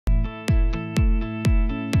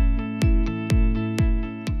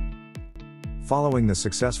Following the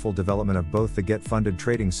successful development of both the Get Funded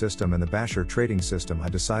trading system and the Basher trading system, I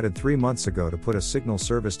decided 3 months ago to put a signal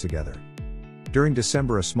service together. During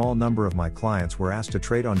December, a small number of my clients were asked to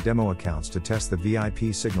trade on demo accounts to test the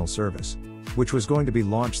VIP signal service, which was going to be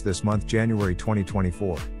launched this month, January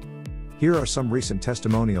 2024. Here are some recent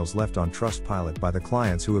testimonials left on Trustpilot by the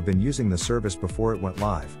clients who have been using the service before it went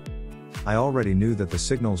live. I already knew that the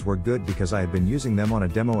signals were good because I had been using them on a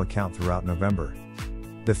demo account throughout November.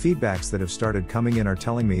 The feedbacks that have started coming in are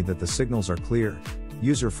telling me that the signals are clear,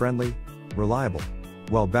 user-friendly, reliable,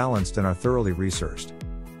 well-balanced, and are thoroughly researched.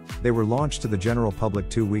 They were launched to the general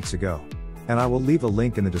public 2 weeks ago, and I will leave a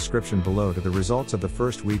link in the description below to the results of the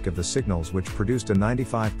first week of the signals, which produced a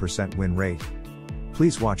 95% win rate.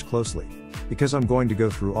 Please watch closely, because I'm going to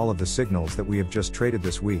go through all of the signals that we have just traded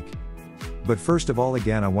this week. But first of all,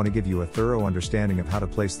 again, I want to give you a thorough understanding of how to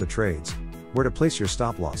place the trades, where to place your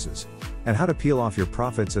stop losses, and how to peel off your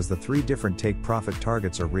profits as the 3 different take profit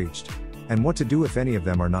targets are reached, and what to do if any of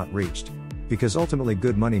them are not reached, because ultimately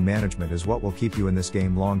good money management is what will keep you in this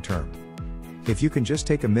game long term. If you can just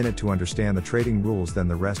take a minute to understand the trading rules, then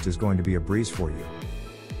the rest is going to be a breeze for you.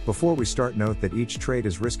 Before we start, note that each trade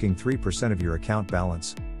is risking 3% of your account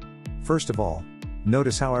balance. First of all,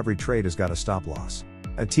 notice how every trade has got a stop loss,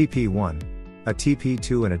 a TP1, a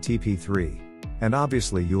TP2 and a TP3, and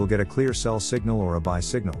obviously you will get a clear sell signal or a buy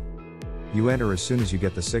signal. You enter as soon as you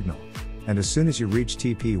get the signal, and as soon as you reach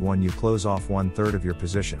TP1 you close off 1/3 of your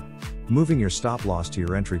position, moving your stop loss to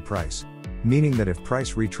your entry price, meaning that if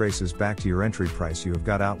price retraces back to your entry price you have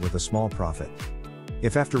got out with a small profit.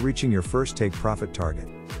 If after reaching your first take profit target,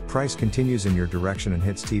 price continues in your direction and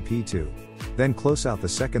hits TP2, then close out the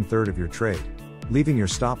second third of your trade, leaving your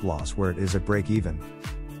stop loss where it is at break even.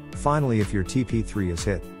 Finally, if your TP3 is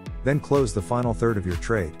hit, then close the final third of your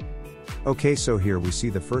trade. Okay, so here we see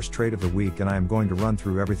the first trade of the week, and I am going to run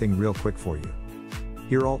through everything real quick for you.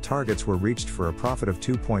 Here all targets were reached for a profit of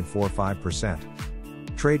 2.45%.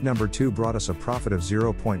 Trade number 2 brought us a profit of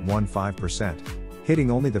 0.15%,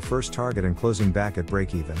 hitting only the first target and closing back at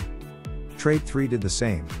break even. Trade 3 did the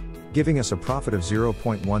same, giving us a profit of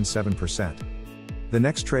 0.17%. The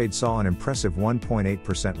next trade saw an impressive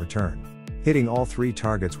 1.8% return, hitting all 3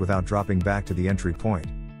 targets without dropping back to the entry point.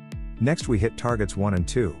 Next we hit targets 1 and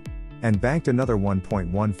 2, and banked another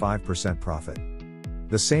 1.15% profit.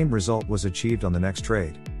 The same result was achieved on the next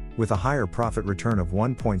trade, with a higher profit return of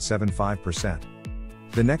 1.75%.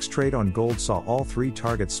 The next trade on gold saw all 3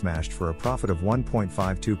 targets smashed for a profit of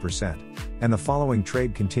 1.52%, and the following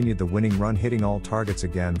trade continued the winning run, hitting all targets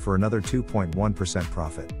again for another 2.1%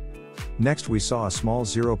 profit. Next we saw a small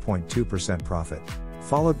 0.2% profit,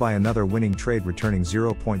 followed by another winning trade returning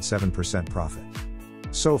 0.7% profit.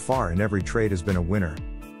 So far in every trade has been a winner.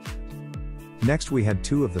 Next we had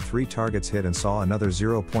 2 of the 3 targets hit and saw another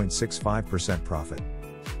 0.65% profit.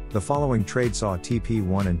 The following trade saw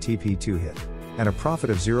TP1 and TP2 hit, and a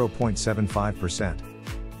profit of 0.75%.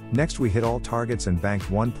 Next we hit all targets and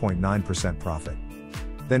banked 1.9% profit.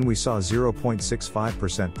 Then we saw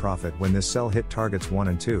 0.65% profit when this sell hit targets 1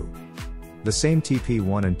 and 2. The same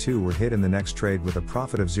TP1 and 2 were hit in the next trade with a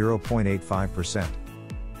profit of 0.85%.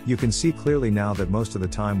 You can see clearly now that most of the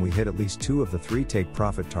time we hit at least 2 of the 3 take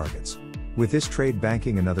profit targets, with this trade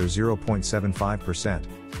banking another 0.75%.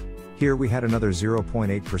 Here we had another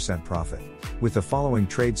 0.8% profit, with the following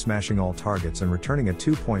trade smashing all targets and returning a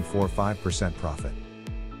 2.45% profit.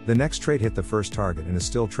 The next trade hit the first target and is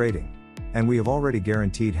still trading, and we have already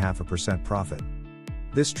guaranteed 0.5% profit.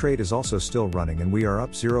 This trade is also still running and we are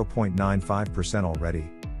up 0.95% already.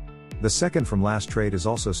 The second from last trade is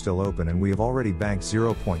also still open and we have already banked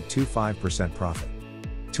 0.25% profit.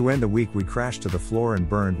 To end the week we crashed to the floor and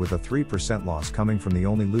burned with a 3% loss coming from the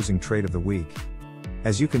only losing trade of the week.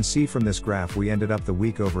 As you can see from this graph, we ended up the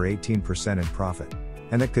week over 18% in profit,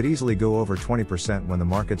 and that could easily go over 20% when the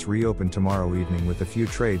markets reopen tomorrow evening with the few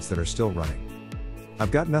trades that are still running.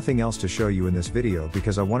 I've got nothing else to show you in this video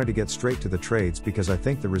because I wanted to get straight to the trades because I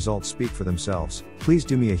think the results speak for themselves. Please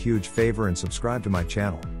do me a huge favor and subscribe to my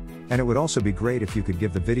channel. And it would also be great if you could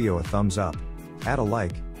give the video a thumbs up, add a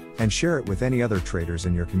like, and share it with any other traders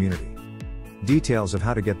in your community. Details of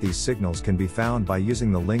how to get these signals can be found by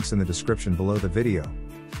using the links in the description below the video.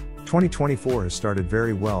 2024 has started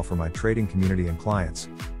very well for my trading community and clients,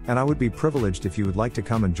 and I would be privileged if you would like to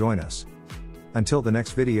come and join us. Until the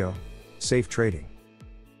next video, safe trading.